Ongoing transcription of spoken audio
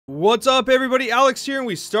What's up, everybody? Alex here, and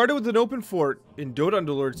we started with an open fort in Dota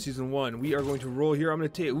Underlords Season 1. We are going to roll here. I'm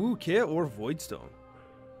going to take, Kea or Voidstone.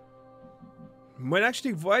 Might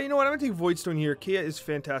actually take, you know what, I'm going to take Voidstone here. Kea is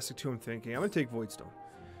fantastic too, I'm thinking. I'm going to take Voidstone.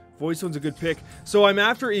 Voidstone's a good pick. So I'm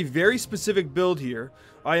after a very specific build here.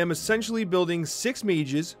 I am essentially building 6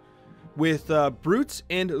 mages with Brutes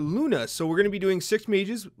and Luna. So we're going to be doing 6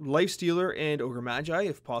 mages, Lifestealer and Ogre Magi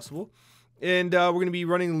if possible. And we're going to be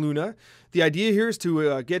running Luna. The idea here is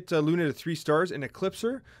to get Luna to 3 stars and eclipse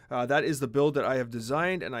her. That is the build that I have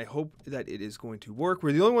designed, and I hope that it is going to work.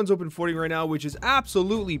 We're the only ones open forting right now, which is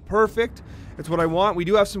absolutely perfect. It's what I want. We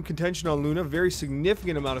do have some contention on Luna, very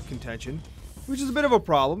significant amount of contention, which is a bit of a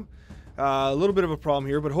problem. A little bit of a problem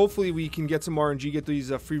here, but hopefully we can get some RNG, get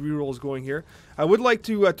these free rerolls going here. I would like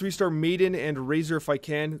to 3-star Maiden and Razor if I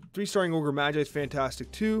can. 3-starring Ogre Magi is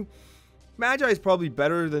fantastic too. Magi is probably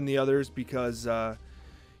better than the others because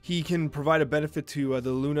he can provide a benefit to the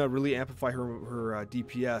Luna, really amplify her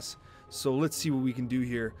DPS. So let's see what we can do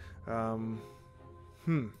here.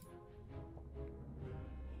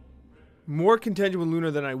 More contention with Luna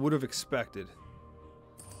than I would have expected.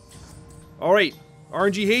 Alright,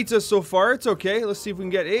 RNG hates us so far. It's okay. Let's see if we can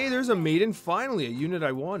get... Hey, there's a Maiden. Finally, a unit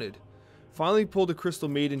I wanted. Finally pulled a Crystal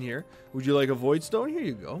Maiden here. Would you like a Voidstone? Here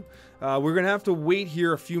you go. We're going to have to wait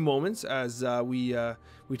here a few moments as we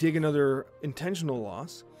take another intentional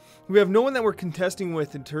loss. We have no one that we're contesting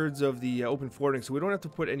with in terms of the open forting, so we don't have to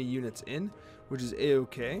put any units in, which is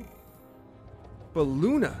A-okay. But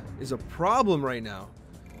Luna is a problem right now.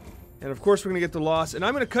 And of course we're going to get the loss, and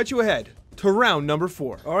I'm going to cut you ahead to round number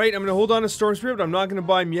 4. Alright, I'm going to hold on to Storm Spirit, but I'm not going to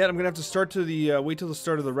buy him yet. I'm going to have to start to the wait till the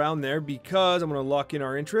start of the round there because I'm going to lock in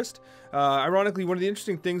our interest. Ironically, one of the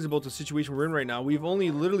interesting things about the situation we're in right now, we've only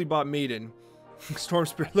literally bought Maiden. Storm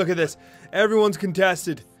Spirit, look at this. Everyone's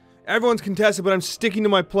contested. Everyone's contested, but I'm sticking to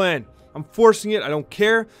my plan. I'm forcing it. I don't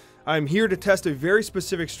care. I'm here to test a very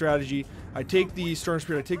specific strategy. I take the Storm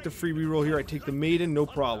Spirit, I take the free reroll here, I take the Maiden, no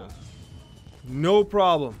problem. No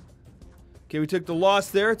problem. Okay, we took the loss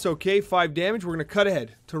there. It's okay. 5 damage. We're going to cut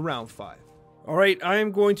ahead to round 5. Alright, I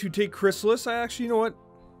am going to take Chrysalis. You know what?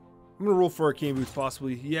 I'm going to roll for Arcane Boots,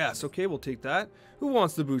 possibly. Yes, okay, we'll take that. Who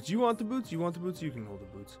wants the boots? You want the boots? You want the boots? You can hold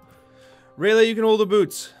the boots. Rayleigh, you can hold the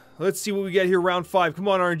boots. Let's see what we get here, round 5. Come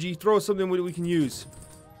on, RNG. Throw us something we can use.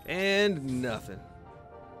 And nothing.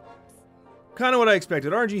 Kind of what I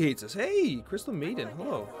expected. RNG hates us. Hey, Crystal Maiden.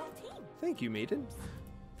 Hello. Thank you, Maiden.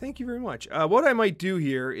 Thank you very much. What I might do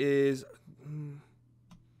here is...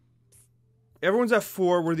 Everyone's at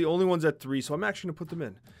 4. We're the only ones at 3, so I'm actually going to put them in.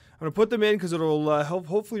 I'm going to put them in because it'll help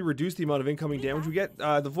hopefully reduce the amount of incoming damage we get.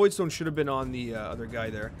 The Voidstone should have been on the other guy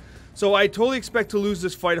there. So I totally expect to lose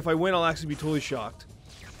this fight. If I win, I'll actually be totally shocked.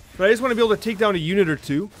 But I just want to be able to take down a unit or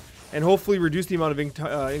 2 and hopefully reduce the amount of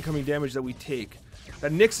incoming damage that we take.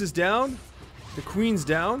 That Nyx is down. The Queen's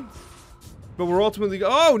down. But we're ultimately...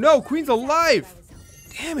 Oh, no! Queen's alive!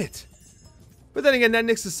 Damn it! But then again, that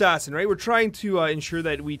Nyx Assassin, right? We're trying to ensure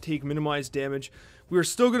that we take minimized damage. We're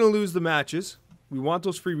still going to lose the matches. We want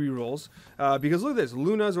those free rerolls. Because look at this.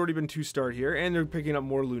 Luna's already been 2-starred here. And they're picking up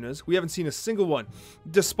more Lunas. We haven't seen a single one.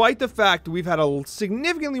 Despite the fact that we've had a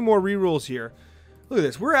significantly more rerolls here. Look at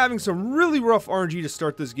this. We're having some really rough RNG to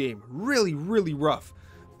start this game. Really, really rough.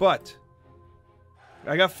 But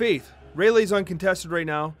I got faith. Rayleigh's uncontested right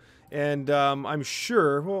now. And I'm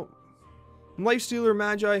sure... Well, Lifestealer,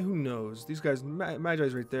 Magi, who knows? These guys,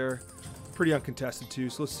 Magi's right there. Pretty uncontested too,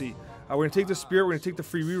 so let's see. We're going to take the Spirit, we're going to take the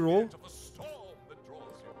free reroll.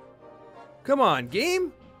 Come on,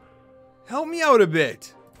 game? Help me out a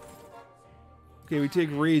bit. Okay, we take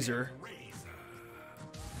Razor.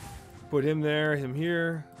 Put him there, him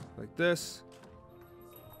here, like this.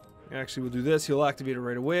 Actually, we'll do this. He'll activate it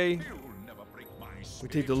right away. We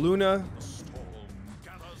take the Luna.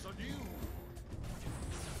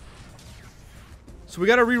 So we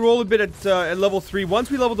got to re-roll a bit at level 3. Once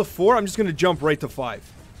we level to 4, I'm just going to jump right to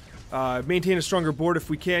 5. Maintain a stronger board if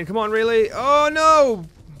we can. Come on, Rayleigh. Oh, no!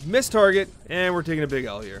 Missed target. And we're taking a big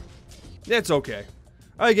L here. It's okay.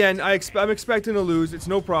 Again, I'm expecting to lose. It's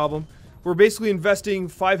no problem. We're basically investing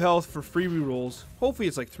 5 health for free re-rolls. Hopefully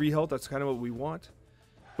it's like 3 health. That's kind of what we want.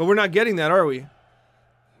 But we're not getting that, are we?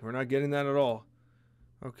 We're not getting that at all.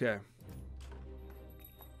 Okay.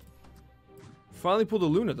 Finally pulled a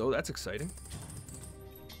Luna, though. That's exciting.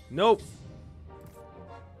 Nope.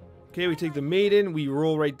 Okay, we take the Maiden. We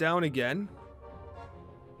roll right down again.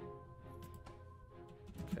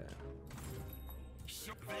 Okay.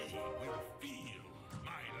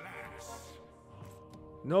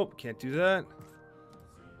 Nope, can't do that.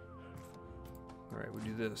 Alright, we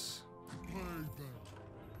do this.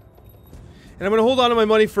 And I'm going to hold on to my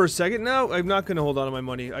money for a second. No, I'm not going to hold on to my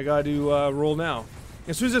money. I got to roll now.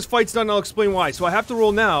 As soon as this fight's done, I'll explain why. So I have to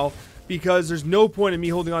roll now because there's no point in me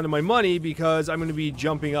holding on to my money because I'm going to be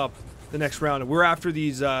jumping up the next round. And we're after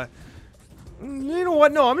these, you know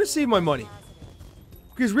what? No, I'm going to save my money.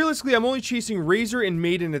 Because realistically, I'm only chasing Razor and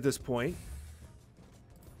Maiden at this point.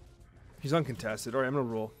 He's uncontested. Alright, I'm going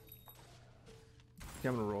to roll.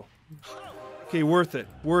 Yeah, I'm going to roll. Okay, worth it.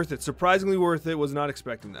 Worth it. Surprisingly worth it. Was not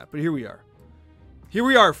expecting that. But here we are. Here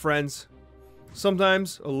we are, friends.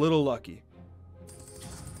 Sometimes a little lucky.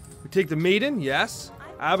 We take the Maiden, yes.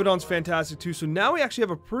 Abaddon's fantastic too. So now we actually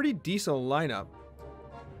have a pretty decent lineup.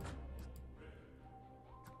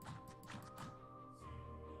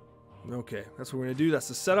 Okay, that's what we're going to do. That's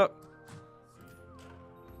the setup.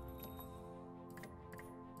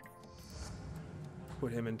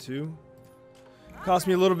 Put him in 2. Cost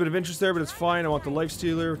me a little bit of interest there, but it's fine. I want the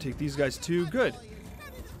Lifestealer. Take these guys too. Good.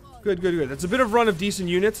 Good, good, good. That's a bit of run of decent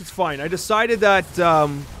units. It's fine. I decided that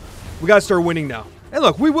we got to start winning now. And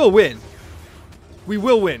look, we will win. We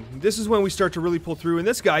will win. This is when we start to really pull through. And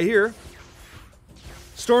this guy here,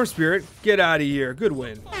 Storm Spirit, get out of here. Good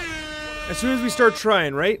win. As soon as we start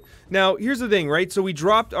trying, right? Now, here's the thing, right? So we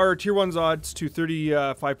dropped our Tier 1's odds to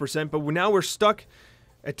 35%, but now we're stuck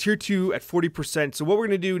at Tier 2 at 40%. So what we're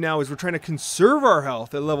going to do now is we're trying to conserve our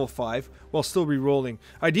health at level 5 while still re-rolling.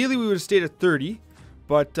 Ideally, we would have stayed at 30,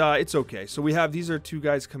 but it's okay. So we have, these are 2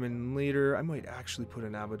 guys coming later. I might actually put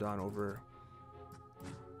an Abaddon over.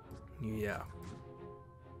 Yeah.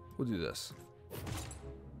 We'll do this.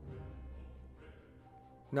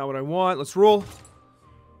 Not what I want. Let's roll.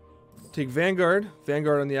 Take Vanguard.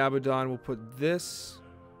 Vanguard on the Abaddon. We'll put this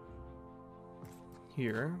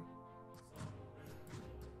here.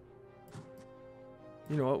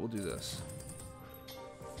 You know what? We'll do this.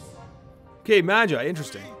 Okay, Magi.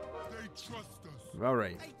 Interesting.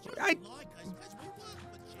 Alright.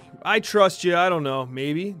 I trust you. I don't know.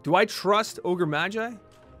 Maybe. Do I trust Ogre Magi?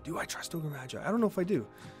 Do I trust Ogre Magi? I don't know if I do.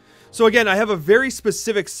 So again, I have a very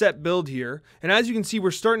specific set build here, and as you can see, we're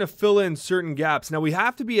starting to fill in certain gaps. Now we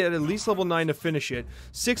have to be at least level 9 to finish it.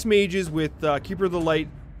 6 mages with Keeper of the Light.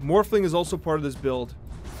 Morphling is also part of this build.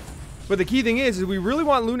 But the key thing is we really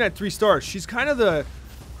want Luna at 3 stars. She's kind of the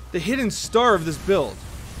hidden star of this build.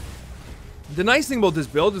 The nice thing about this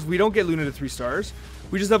build is we don't get Luna to 3 stars.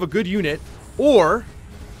 We just have a good unit, or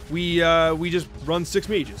we just run 6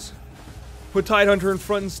 mages. Put Tidehunter in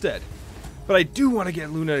front instead. But I do want to get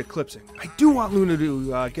Luna eclipsing. I do want Luna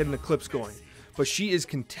to get an eclipse going. But she is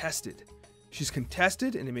contested. She's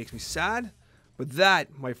contested, and it makes me sad. But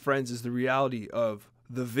that, my friends, is the reality of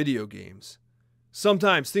the video games.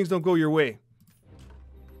 Sometimes things don't go your way.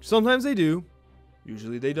 Sometimes they do.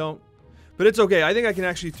 Usually they don't. But it's okay. I think I can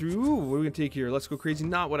actually Ooh, what are we going to take here? Let's go crazy.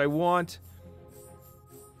 Not what I want.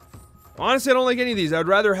 Honestly, I don't like any of these. I'd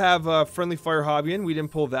rather have Friendly Fire Hobbian. We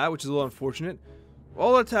didn't pull that, which is a little unfortunate.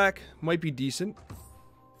 All attack might be decent.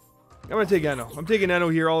 I'm going to take Eno. I'm taking Eno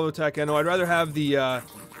here. All attack Eno. I'd rather have the...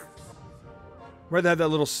 rather have that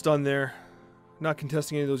little stun there. Not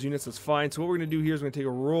contesting any of those units. That's fine. So what we're going to do here is we're going to take a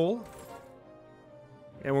roll.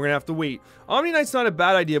 And we're going to have to wait. Omni Knight's not a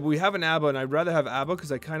bad idea, but we have an Abba, and I'd rather have Abba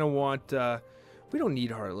because I kind of want... we don't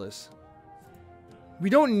need Heartless. We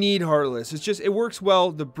don't need Heartless. It's just, it works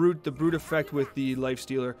well, the brute effect with the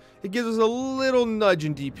Lifestealer. It gives us a little nudge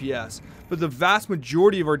in DPS. But the vast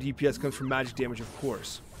majority of our DPS comes from magic damage, of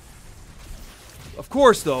course. Of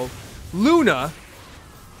course, though, Luna,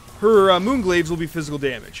 her Moonglaives will be physical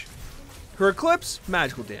damage. Her Eclipse,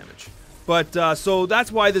 magical damage. But, so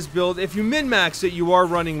that's why this build, if you min-max it, you are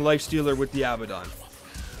running Lifestealer with the Abaddon.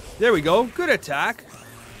 There we go. Good attack.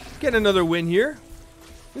 Getting another win here.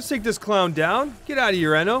 Let's take this clown down. Get out of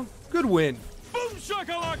here, Eno. Good win. Boom,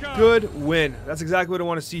 shakalaka. Good win. That's exactly what I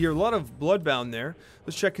want to see here. A lot of Bloodbound there.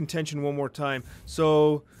 Let's check contention one more time.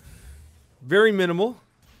 So, very minimal.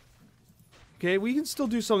 Okay, we can still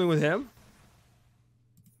do something with him.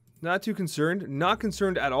 Not too concerned. Not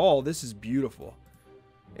concerned at all. This is beautiful.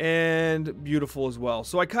 And beautiful as well.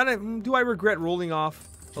 So I kind of... Do I regret rolling off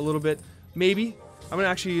a little bit? Maybe. I'm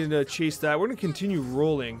actually going to chase that. We're going to continue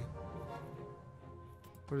rolling.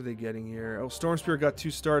 What are they getting here? Oh, Storm Spirit got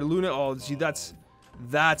 2-star. Luna, oh, see, that's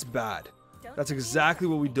bad. That's exactly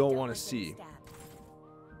what we don't want to see.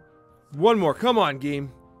 One more. Come on, game.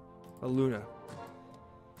 A Luna.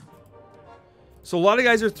 So a lot of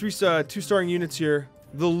guys are 2-starring units here.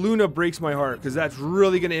 The Luna breaks my heart because that's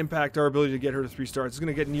really going to impact our ability to get her to 3 stars. It's going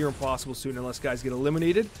to get near impossible soon unless guys get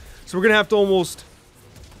eliminated. So we're going to have to almost...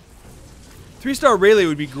 3-star Rayleigh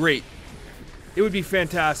would be great. It would be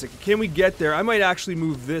fantastic. Can we get there? I might actually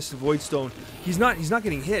move this Voidstone. He's not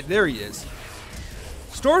getting hit. There he is.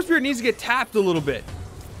 Storm Spirit needs to get tapped a little bit.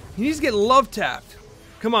 He needs to get love tapped.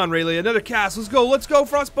 Come on, Rayleigh. Another cast. Let's go. Let's go,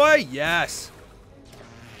 Frostbite. Yes.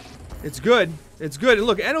 It's good. It's good. And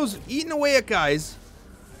look, Enno's eating away at guys.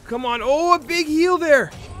 Come on. Oh, a big heal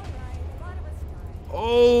there.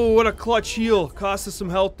 Oh, what a clutch heal. Cost us some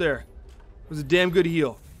health there. It was a damn good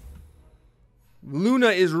heal. Luna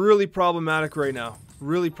is really problematic right now.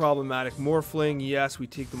 Really problematic. Morphling. Yes, we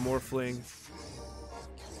take the Morphling.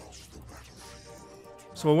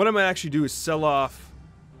 So what I might actually do is sell off.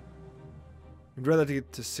 I'd rather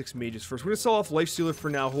get to 6 mages first. We're going to sell off Lifestealer for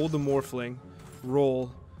now. Hold the Morphling.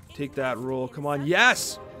 Roll. Take that roll. Come on.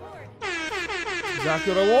 Yes!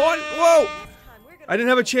 Exactly what I want. Whoa! I didn't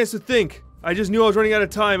have a chance to think. I just knew I was running out of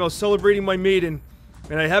time. I was celebrating my maiden.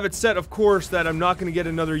 And I have it set, of course, that I'm not going to get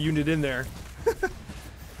another unit in there.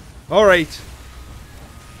 Alright.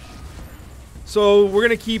 So we're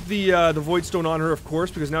going to keep the Voidstone on her, of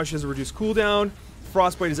course, because now she has a reduced cooldown.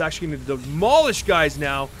 Frostbite is actually going to demolish guys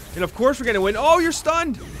now. And of course we're going to win. Oh, you're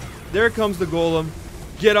stunned! There comes the Golem.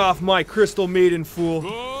 Get off my Crystal Maiden, fool.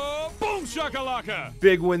 Oh, boom shakalaka!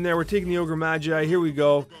 Big win there. We're taking the Ogre Magi. Here we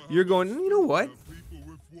go. You're going, you know what?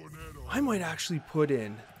 I might actually put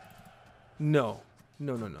in... No.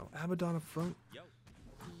 No. Abaddon up front.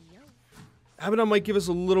 Abaddon might give us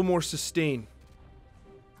a little more sustain.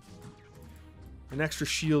 An extra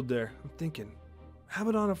shield there. I'm thinking.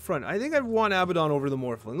 Abaddon up front. I think I'd want Abaddon over the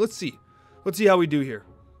Morphling. Let's see. Let's see how we do here.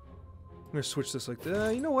 I'm going to switch this like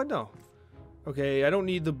that. You know what? No. Okay, I don't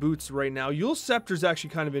need the boots right now. Yule Scepter's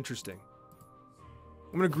actually kind of interesting.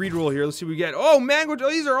 I'm going to greed roll here. Let's see what we get. Oh, mango. Oh,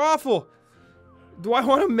 these are awful. Do I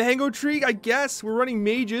want a mango tree? I guess. We're running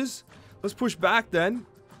mages. Let's push back then.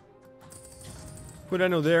 Put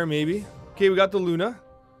Enno there, maybe. Okay, we got the Luna.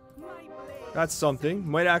 That's something.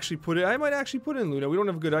 Might actually put it. I might actually put in Luna. We don't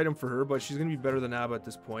have a good item for her, but she's going to be better than Abba at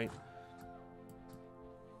this point.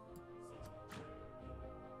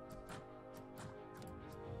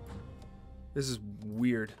 This is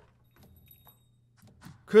weird.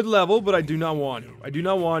 Could level, but I do not want to. I do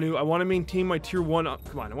not want to. I want to maintain my tier 1.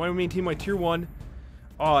 Come on. I want to maintain my tier 1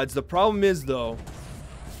 odds. The problem is, though,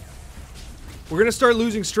 we're going to start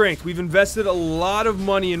losing strength. We've invested a lot of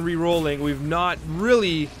money in re-rolling. We've not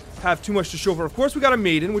really have too much to show for. Of course, we got a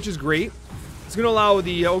Maiden, which is great. It's going to allow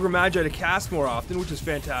the Ogre Magi to cast more often, which is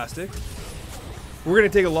fantastic. We're going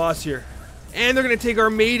to take a loss here. And they're going to take our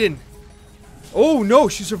Maiden. Oh, no.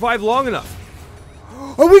 She survived long enough.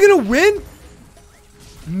 Are we going to win?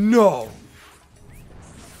 No.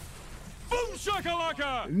 Boom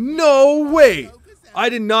shakalaka! No way. I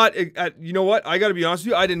did not... you know what? I got to be honest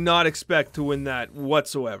with you. I did not expect to win that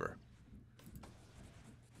whatsoever.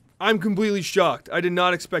 I'm completely shocked. I did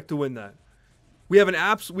not expect to win that. We have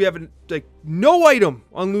like no item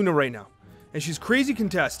on Luna right now. And she's crazy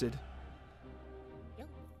contested.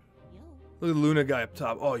 Look at the Luna guy up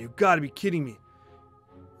top. Oh, you gotta be kidding me.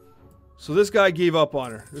 So this guy gave up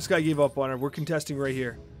on her. This guy gave up on her. We're contesting right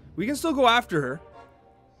here. We can still go after her.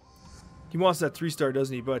 He wants that 3-star,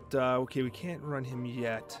 doesn't he? But, okay, we can't run him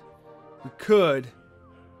yet. We could.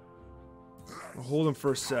 I'll hold him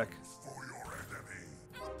for a sec.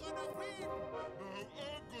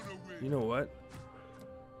 You know what?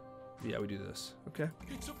 Yeah, we do this. Okay.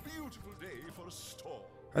 It's a beautiful day for a storm.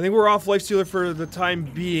 I think we're off Lifestealer for the time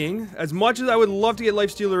being. As much as I would love to get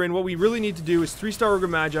Lifestealer in, what we really need to do is 3-star Ogre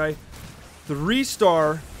Magi,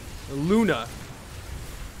 3-star Luna.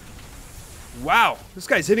 Wow, this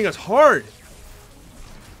guy's hitting us hard.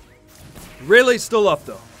 Rayleigh's still up,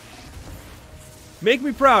 though. Make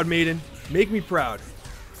me proud, Maiden. Make me proud.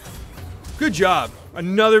 Good job.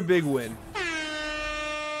 Another big win.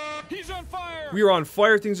 He's on fire. We are on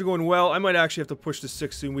fire. Things are going well. I might actually have to push to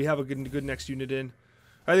 6 soon. We have a good next unit in.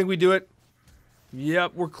 I think we do it.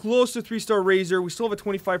 Yep, we're close to 3-star Razor. We still have a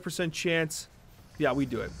 25% chance. Yeah, we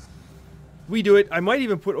do it. We do it. I might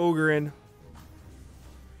even put Ogre in.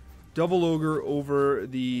 Double Ogre over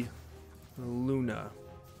the Luna.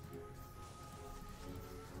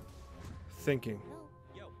 Thinking.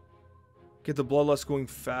 Get the Bloodlust going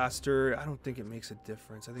faster. I don't think it makes a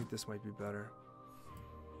difference. I think this might be better.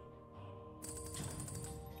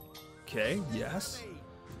 Okay, yes.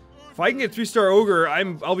 If I can get 3-star Ogre,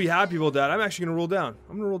 I'll be happy about that. I'm actually gonna roll down.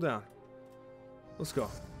 I'm gonna roll down. Let's go.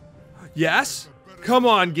 Yes? Come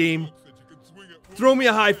on, game. Throw me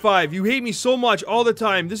a high five. You hate me so much all the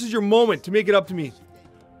time. This is your moment to make it up to me.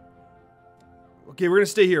 Okay, we're gonna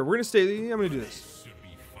stay here. We're gonna stay. I'm gonna do this.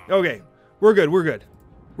 Okay, we're good. We're good.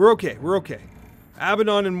 We're okay. We're okay.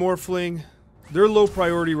 Abaddon and Morphling, they're low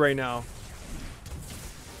priority right now.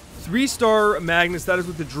 3-star Magnus. That is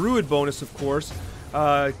with the Druid bonus, of course.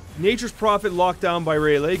 Nature's Prophet locked down by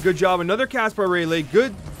Rayleigh. Good job. Another cast by Rayleigh.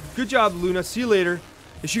 Good job, Luna. See you later.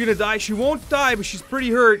 Is she going to die? She won't die, but she's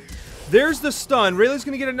pretty hurt. There's the stun. Rayleigh's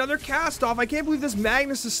going to get another cast off. I can't believe this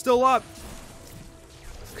Magnus is still up.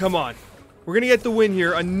 Come on. We're going to get the win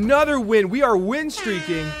here. Another win. We are win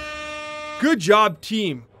streaking. Good job,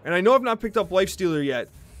 team. And I know I've not picked up Lifestealer yet.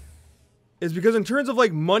 It's because in terms of,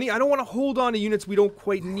 like, money, I don't want to hold on to units we don't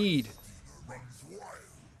quite need.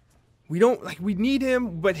 We don't, like, we need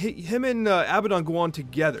him, but him and Abaddon go on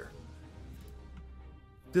together.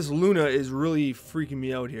 This Luna is really freaking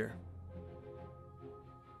me out here.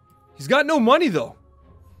 He's got no money, though.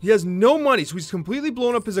 He has no money, so he's completely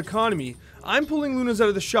blown up his economy. I'm pulling Lunas out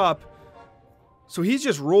of the shop, so he's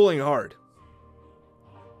just rolling hard.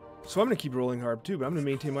 So I'm going to keep rolling hard, too, but I'm going to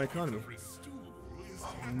maintain my economy.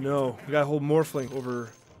 Oh, no. We got to hold Morphling over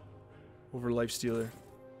Lifestealer.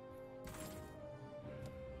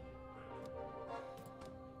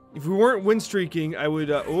 If we weren't win streaking, I would,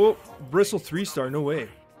 oh, Bristle 3-star, no way.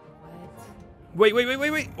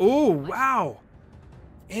 Wait. Oh, wow.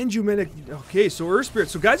 Angelmedic, okay, so Earth Spirit.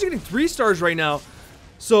 So guys are getting 3 stars right now.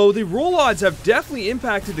 So the roll odds have definitely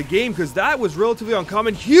impacted the game because that was relatively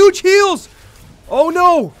uncommon. Huge heals! Oh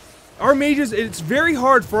no! Our mages, it's very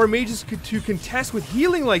hard for our mages to contest with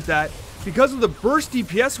healing like that because of the burst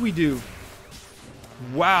DPS we do.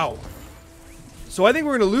 Wow. So I think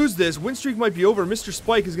we're going to lose this. Win streak might be over. Mr.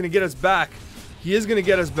 Spike is going to get us back. He is going to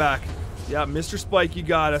get us back. Yeah, Mr. Spike, you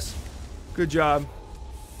got us. Good job.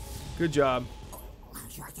 Good job.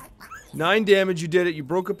 9 damage, you did it. You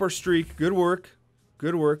broke up our streak. Good work.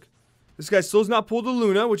 Good work. This guy still's not pulled the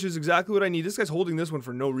Luna, which is exactly what I need. This guy's holding this one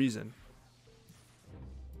for no reason.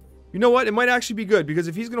 You know what? It might actually be good, because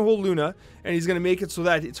if he's going to hold Luna, and he's going to make it so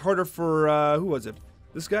that it's harder for, who was it?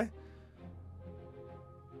 This guy?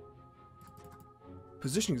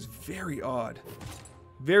 Positioning is very odd.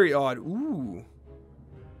 Very odd. Ooh.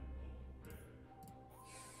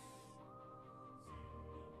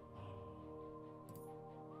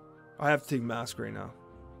 I have to take Mask right now.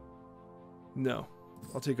 No.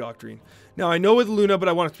 I'll take Octarine. Now, I know with Luna, but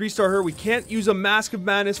I want to 3-star her. We can't use a Mask of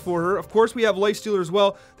Madness for her. Of course, we have Lifestealer as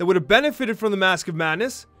well that would have benefited from the Mask of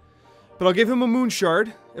Madness. But I'll give him a Moon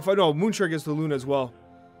Shard. If I know, Moon Shard gets the Luna as well.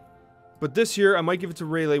 But this year, I might give it to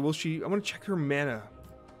Rayleigh. Will she? I'm going to check her mana.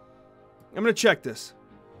 I'm going to check this.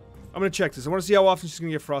 I want to see how often she's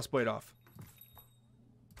going to get Frostbite off.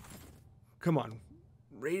 Come on.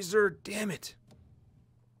 Razor, damn it.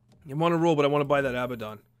 I want to roll, but I want to buy that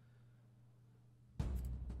Abaddon.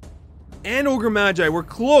 And Ogre Magi. We're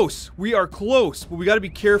close. We are close, but we got to be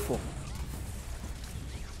careful.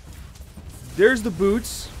 There's the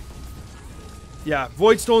boots. Yeah,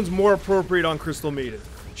 Voidstone's more appropriate on Crystal Maiden.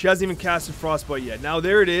 She hasn't even casted Frostbite yet. Now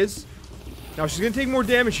there it is. Now she's going to take more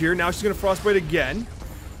damage here. Now she's going to Frostbite again.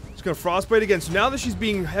 She's going to Frostbite again. So now that she's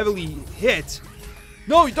being heavily hit...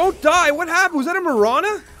 No, don't die! What happened? Was that a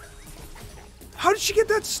Mirana? How did she get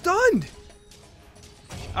that stunned?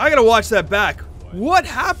 I gotta watch that back. What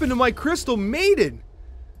happened to my Crystal Maiden?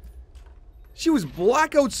 She was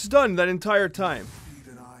blackout stunned that entire time.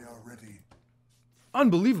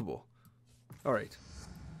 Unbelievable. Alright.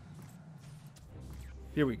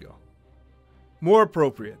 Here we go. More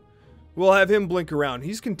appropriate. We'll have him blink around.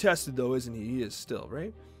 He's contested though, isn't he? He is still,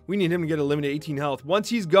 right? We need him to get eliminated 18 health. Once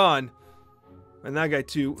he's gone, and that guy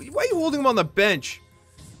too. Why are you holding him on the bench?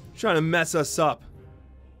 Trying to mess us up.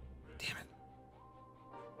 Damn it.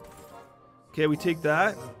 Okay, we take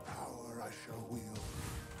that.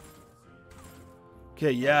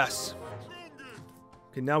 Okay, yes.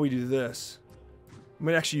 Okay, now we do this. I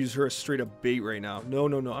might actually use her as straight up bait right now. No.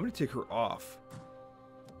 I'm going to take her off.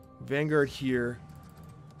 Vanguard here.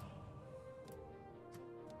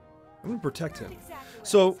 I'm going to protect him.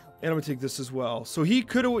 So, and I'm going to take this as well. So he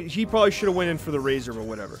probably should have went in for the Razor, but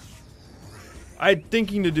whatever. I had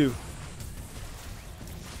thinking to do.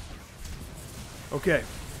 Okay.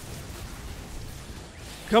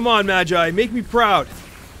 Come on, Magi. Make me proud.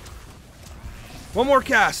 One more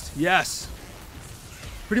cast. Yes.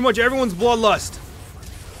 Pretty much everyone's bloodlust.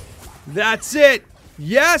 That's it.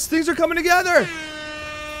 Yes, things are coming together.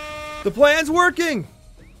 The plan's working.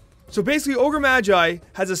 So basically, Ogre Magi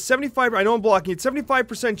has a 75, I know I'm blocking it,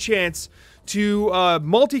 75% chance to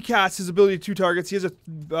multicast his ability to 2 targets. He has a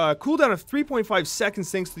cooldown of 3.5 seconds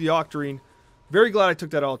thanks to the Octarine. Very glad I took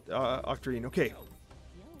that Octarine. Okay.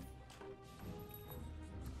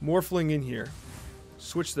 Morphling in here.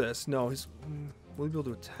 Switch this. No, will he be able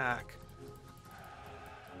to attack?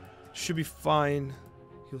 Should be fine.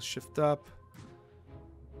 He'll shift up.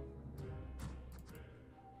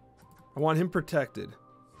 I want him protected.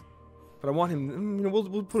 But I want him,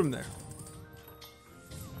 we'll put him there.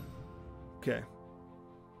 Okay.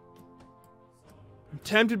 I'm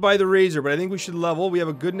tempted by the Razor, but I think we should level. We have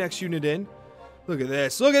a good next unit in. Look at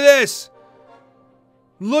this. Look at this!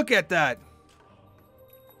 Look at that!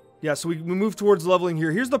 Yeah, so we move towards leveling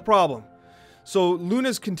here. Here's the problem. So,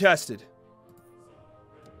 Luna's contested.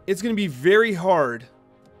 It's going to be very hard.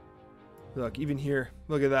 Look, even here.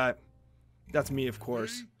 Look at that. That's me, of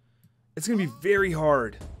course. It's going to be very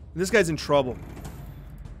hard. This guy's in trouble.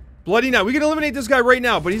 Bloody Knight. We can eliminate this guy right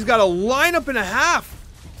now, but he's got a lineup and a half.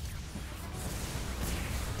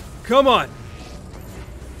 Come on.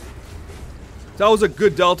 That was a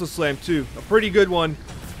good Delta Slam, too. A pretty good one.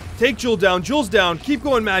 Take Jewel down. Jewel's down. Keep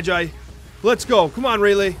going, Magi. Let's go. Come on,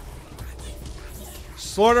 Rayleigh.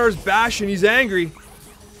 Slardar's bashing. He's angry.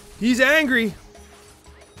 He's angry.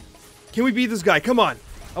 Can we beat this guy? Come on.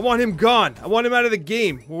 I want him gone. I want him out of the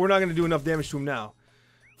game. Well, we're not going to do enough damage to him now.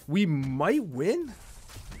 We might win?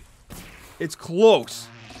 It's close.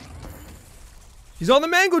 He's on the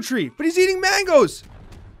mango tree, but he's eating mangoes.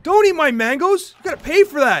 Don't eat my mangoes. You gotta pay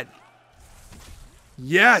for that.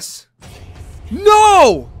 Yes.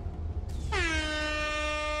 No!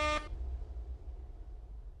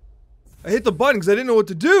 I hit the button because I didn't know what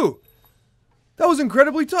to do. That was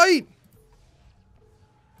incredibly tight.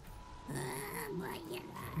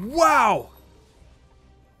 Wow.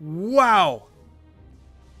 Wow.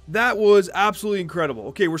 That was absolutely incredible.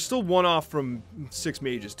 Okay, we're still one off from 6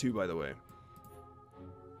 mages too, by the way.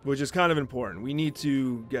 Which is kind of important. We need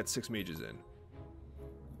to get 6 mages in.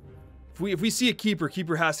 If we see a keeper,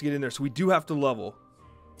 keeper has to get in there. So we do have to level.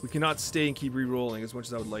 We cannot stay and keep re-rolling as much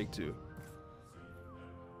as I would like to.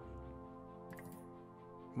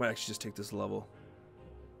 Might actually just take this level.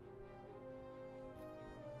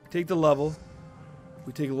 Take the level.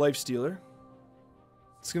 We take a Life Stealer.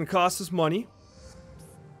 It's going to cost us money.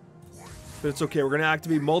 But it's okay. We're going to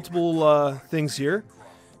activate multiple things here.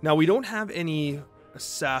 Now, we don't have any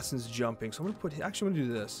assassins jumping. So I'm going to put... Actually, I'm going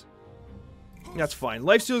to do this. That's fine.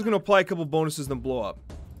 Life Stealer is going to apply a couple bonuses and then blow up.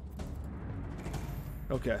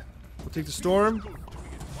 Okay. We'll take the Storm.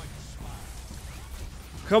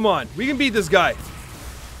 Come on. We can beat this guy.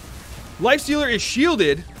 Life Stealer is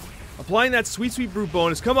shielded. Applying that sweet, sweet brute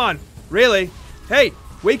bonus. Come on. Rayleigh. Hey.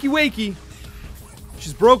 Wakey, wakey.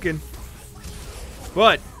 She's broken.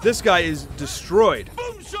 But this guy is destroyed.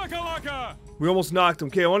 Boom shakalaka! We almost knocked him.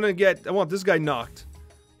 Okay, I want this guy knocked.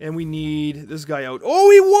 And we need this guy out. Oh,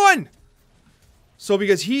 he won! So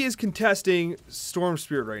because he is contesting Storm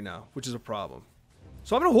Spirit right now, which is a problem.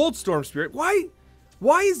 So I'm going to hold Storm Spirit.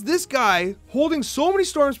 Why is this guy holding so many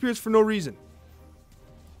Storm Spirits for no reason?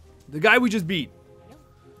 The guy we just beat.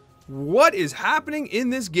 What is happening in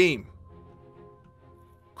this game?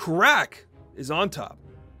 Crack is on top.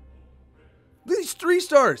 Look at these 3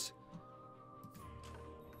 stars.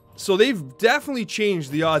 So they've definitely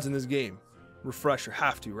changed the odds in this game. Refresher,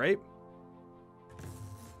 have to, right?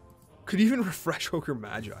 Could even refresh Ogre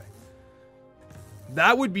Magi.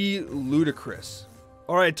 That would be ludicrous.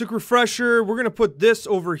 Alright, took refresher. We're going to put this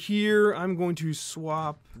over here. I'm going to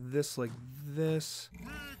swap this like this.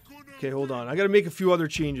 Okay, hold on. I got to make a few other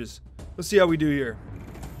changes. Let's see how we do here.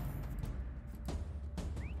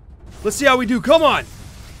 Let's see how we do. Come on.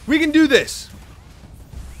 We can do this.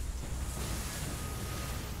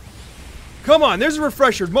 Come on. There's a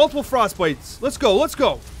refresher. Multiple frostbites. Let's go. Let's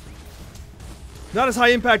go. Not as high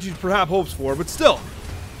impact as you perhaps hopes for, but still.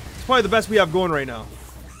 It's probably the best we have going right now.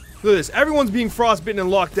 Look at this. Everyone's being frostbitten and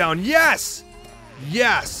locked down. Yes!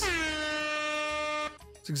 Yes!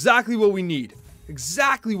 It's exactly what we need.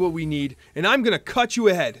 Exactly what we need. And I'm going to cut you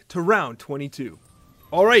ahead to round 22.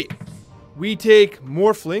 Alright. We take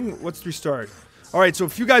Morphling. Let's restart. Alright, so a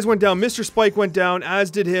few guys went down. Mr. Spike went down,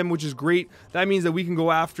 as did him, which is great. That means that we can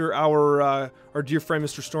go after our dear friend,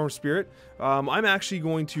 Mr. Storm Spirit. I'm actually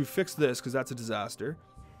going to fix this, because that's a disaster.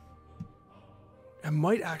 I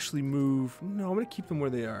might actually move... No, I'm going to keep them where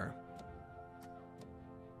they are.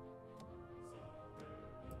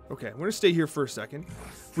 Okay, I'm going to stay here for a second.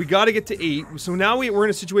 We got to get to 8. So now we're in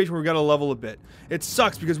a situation where we got to level a bit. It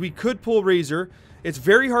sucks, because we could pull Razor. It's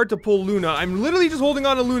very hard to pull Luna. I'm literally just holding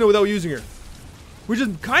on to Luna without using her. Which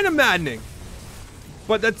is kind of maddening.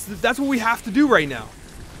 But that's what we have to do right now.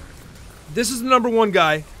 This is the #1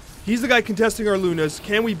 guy. He's the guy contesting our Lunas.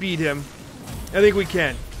 Can we beat him? I think we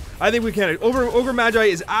can. I think we can. Ogre Magi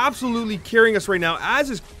is absolutely carrying us right now,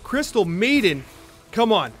 as is Crystal Maiden.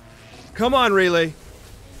 Come on. Come on, Rayleigh.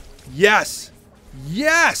 Yes.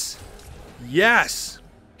 Yes. Yes.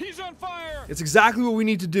 He's on fire! It's exactly what we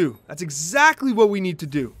need to do. That's exactly what we need to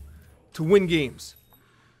do to win games.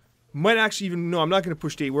 Might actually even... No, I'm not going to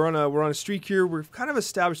push 8. We're on a streak here. We're kind of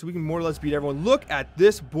established so we can more or less beat everyone. Look at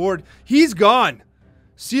this board. He's gone.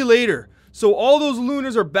 See you later. So all those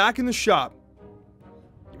Lunas are back in the shop.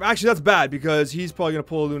 Actually, that's bad because he's probably going to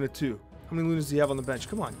pull a Luna too. How many Lunas does he have on the bench?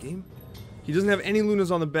 Come on, game. He doesn't have any Lunas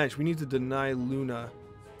on the bench. We need to deny Luna.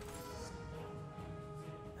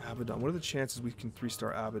 Abaddon. What are the chances we can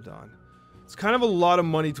 3-star Abaddon? It's kind of a lot of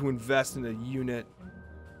money to invest in a unit.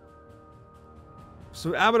 So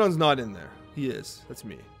Abaddon's not in there. He is. That's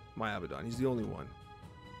me. My Abaddon. He's the only one.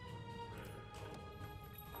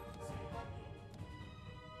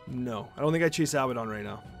 No. I don't think I chase Abaddon right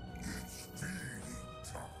now.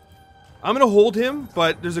 I'm going to hold him,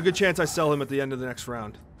 but there's a good chance I sell him at the end of the next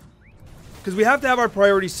round. Because we have to have our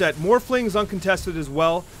priorities set. Morphling's uncontested as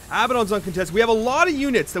well. Abaddon's uncontested. We have a lot of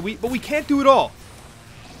units that but we can't do it all.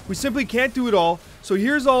 We simply can't do it all. So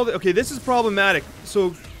here's all the... Okay, this is problematic.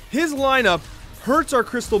 So his lineup hurts our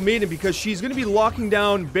Crystal Maiden because she's going to be locking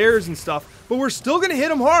down bears and stuff, but we're still going to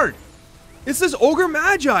hit him hard. It's this Ogre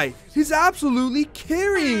Magi. He's absolutely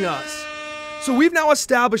carrying us. So we've now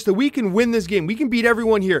established that we can win this game. We can beat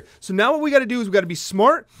everyone here. So now what we got to do is we got to be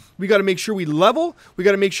smart. We got to make sure we level. We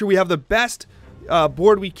got to make sure we have the best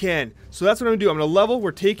board we can. So that's what I'm going to do. I'm going to level.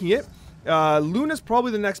 We're taking it. Luna's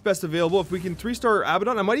probably the next best available. If we can 3-star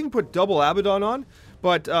Abaddon, I might even put double Abaddon on.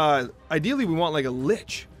 But ideally, we want like a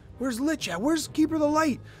Lich. Where's Lich at? Where's Keeper of the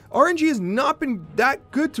Light? RNG has not been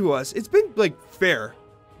that good to us. It's been like fair.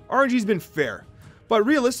 RNG's been fair. But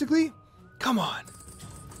realistically, come on.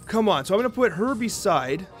 Come on. So I'm going to put her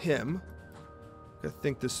beside him. Gotta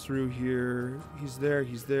think this through here. He's there.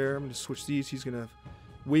 He's there. I'm going to switch these. He's going to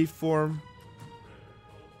waveform.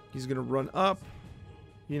 He's going to run up.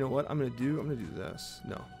 You know what I'm going to do? I'm going to do this.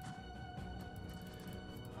 No.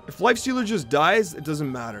 If Lifestealer just dies, it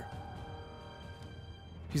doesn't matter.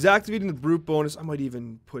 He's activating the brute bonus. I might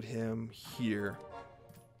even put him here.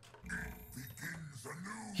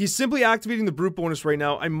 He's simply activating the brute bonus right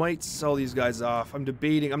now. I might sell these guys off. I'm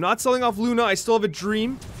debating. I'm not selling off Luna. I still have a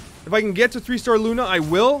dream. If I can get to 3-star Luna, I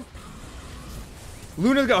will.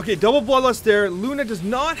 Luna, okay, double Bloodlust there. Luna does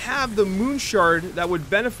not have the Moon Shard that would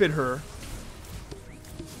benefit her.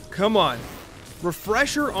 Come on.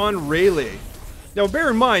 Refresher on Rayleigh. Now, bear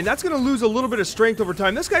in mind, that's going to lose a little bit of strength over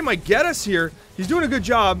time. This guy might get us here. He's doing a good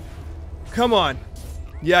job. Come on.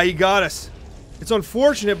 Yeah, he got us. It's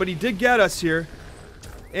unfortunate, but he did get us here.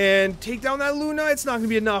 And take down that Luna. It's not going to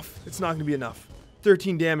be enough. It's not going to be enough.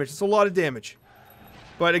 13 damage. It's a lot of damage.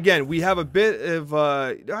 But again, we have a bit of...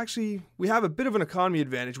 actually, we have a bit of an economy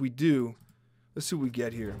advantage. We do. Let's see what we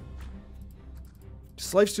get here.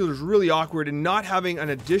 This Lifestealer is really awkward and not having an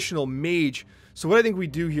additional mage. So what I think we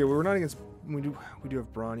do here... We're not against... We do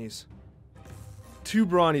have Brawnies. 2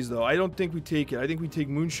 Brawnies, though. I don't think we take it. I think we take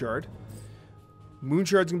Moonshard.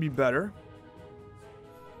 Moonshard's going to be better.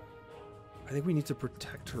 I think we need to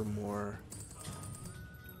protect her more.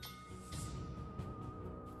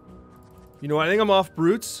 You know what? I think I'm off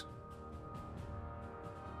Brutes.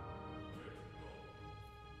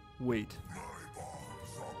 Wait.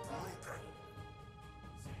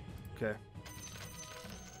 Okay.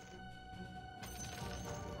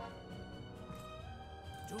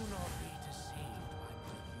 Do not be deceived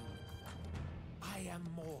by my human. I am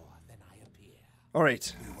more than I appear. All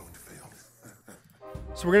right.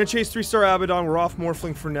 So we're going to chase 3-star Abaddon. We're off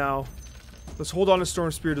Morphling for now. Let's hold on to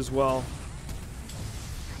Storm Spirit as well.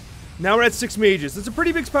 Now we're at 6 mages. That's a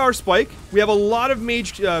pretty big power spike. We have a lot of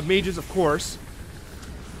mages, of course.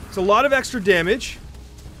 It's a lot of extra damage.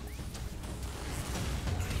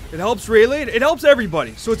 It helps Rayleigh. It helps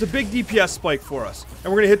everybody. So it's a big DPS spike for us.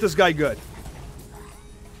 And we're going to hit this guy good.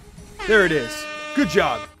 There it is. Good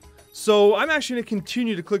job. So I'm actually going to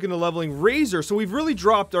continue to click into leveling Razor. So we've really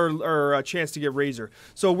dropped our chance to get Razor.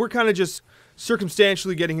 So we're kind of just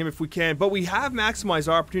circumstantially getting him if we can. But we have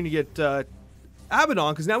maximized our opportunity to get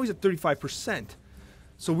Abaddon because now he's at 35%.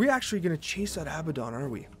 So we're actually going to chase that Abaddon,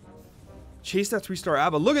 aren't we? Chase that 3-star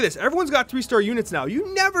Abaddon. Look at this. Everyone's got 3-star units now.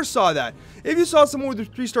 You never saw that. If you saw someone with a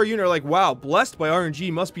 3-star unit, you're like, wow, blessed by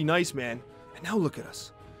RNG. Must be nice, man. And now look at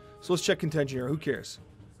us. So let's check contention here. Who cares?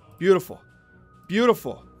 Beautiful.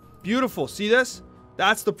 Beautiful. Beautiful. See this?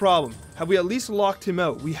 That's the problem. Have we at least locked him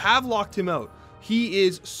out? We have locked him out. He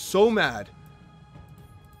is so mad.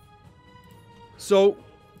 So,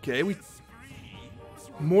 okay, we...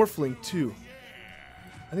 Morphling, too.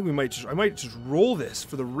 I think we might just... I might just roll this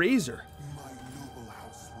for the Razor.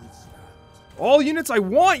 All units I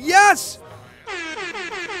want! Yes!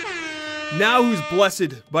 Now who's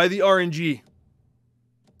blessed by the RNG?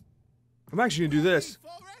 I'm actually gonna do this.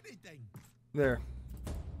 There.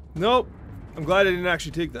 Nope. I'm glad I didn't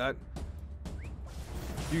actually take that.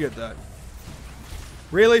 You get that.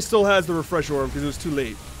 Rayleigh still has the refresh orb because it was too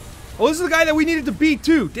late. Oh, this is the guy that we needed to beat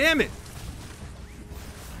too. Damn it.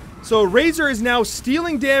 So Razor is now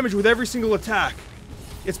stealing damage with every single attack.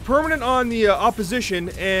 It's permanent on the opposition,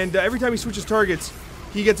 and every time he switches targets,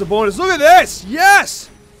 he gets a bonus. Look at this! Yes!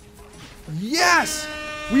 Yes!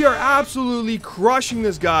 We are absolutely crushing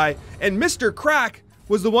this guy, and Mr. Crack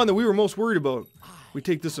was the one that we were most worried about. We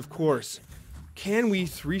take this, of course. Can we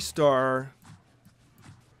 3-star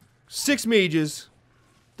 6 mages?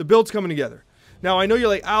 The build's coming together. Now, I know you're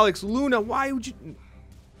like, Alex, Luna, why would you...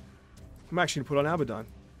 I'm actually going to put on Abaddon.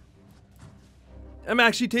 I'm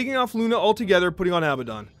actually taking off Luna altogether, putting on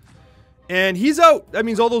Abaddon. And he's out. That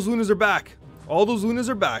means all those Lunas are back. All those Lunas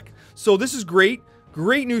are back. So this is great.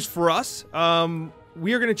 Great news for us.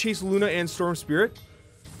 We are going to chase Luna and Storm Spirit.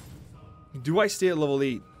 Do I stay at level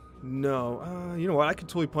 8? No. You know what? I could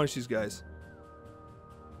totally punish these guys.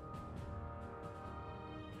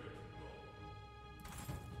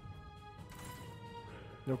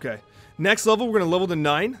 Okay. Next level, we're going to level to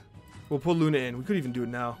 9. We'll put Luna in. We could even do it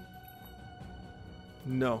now.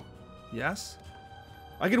 No. Yes?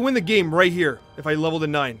 I could win the game right here if I level to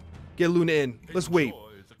 9. Get Luna in. Let's wait.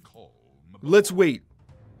 Let's wait.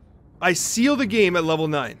 I seal the game at level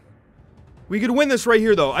 9. We could win this right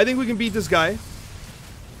here, though. I think we can beat this guy.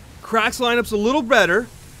 Crack's lineup's a little better.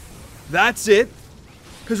 That's it.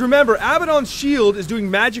 Because remember, Abaddon's shield is doing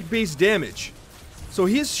magic-based damage. So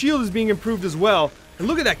his shield is being improved as well. And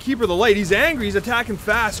look at that Keeper of the Light. He's angry. He's attacking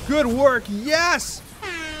fast. Good work. Yes!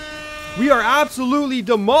 We are absolutely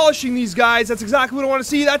demolishing these guys. That's exactly what I want to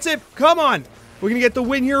see. That's it. Come on. We're going to get the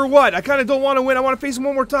win here or what? I kind of don't want to win. I want to face him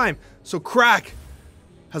one more time. So Crack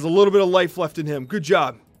has a little bit of life left in him. Good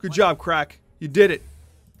job. Good job, Crack. You did it.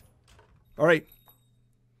 All right.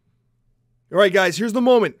 All right, guys. Here's the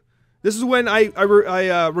moment. This is when I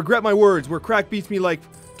regret my words, where Crack beats me like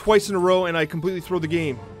twice in a row and I completely throw the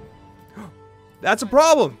game. That's a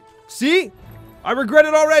problem. See? I regret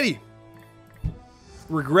it already.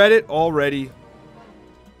 Regret it already.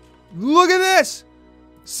 Look at this.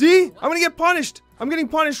 See? I'm going to get punished. I'm getting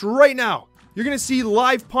punished right now. You're going to see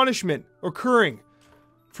live punishment occurring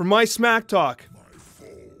for my smack talk. My fall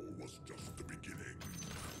was just the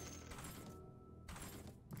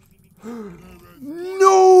beginning.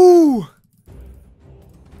 No!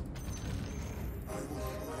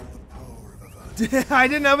 I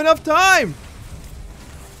didn't have enough time.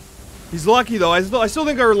 He's lucky though. I still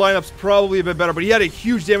think our lineup's probably a bit better, but he had a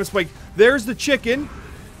huge damage spike. There's the chicken,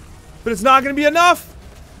 but it's not going to be enough.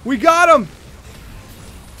 We got him.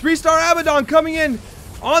 3-star Abaddon coming in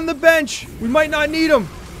on the bench. We might not need him.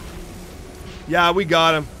 Yeah, we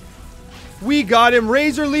got him. We got him.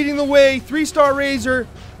 Razor leading the way. 3-star Razor.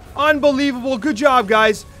 Unbelievable. Good job,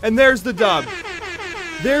 guys. And there's the dub.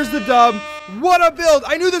 There's the dub. What a build.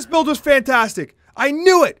 I knew this build was fantastic. I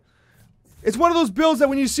knew it. It's one of those builds that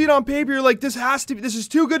when you see it on paper, you're like, this is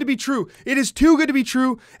too good to be true. It is too good to be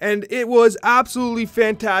true, and it was absolutely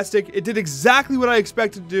fantastic. It did exactly what I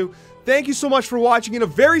expected to do. Thank you so much for watching, and a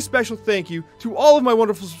very special thank you to all of my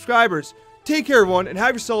wonderful subscribers. Take care, everyone, and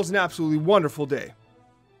have yourselves an absolutely wonderful day.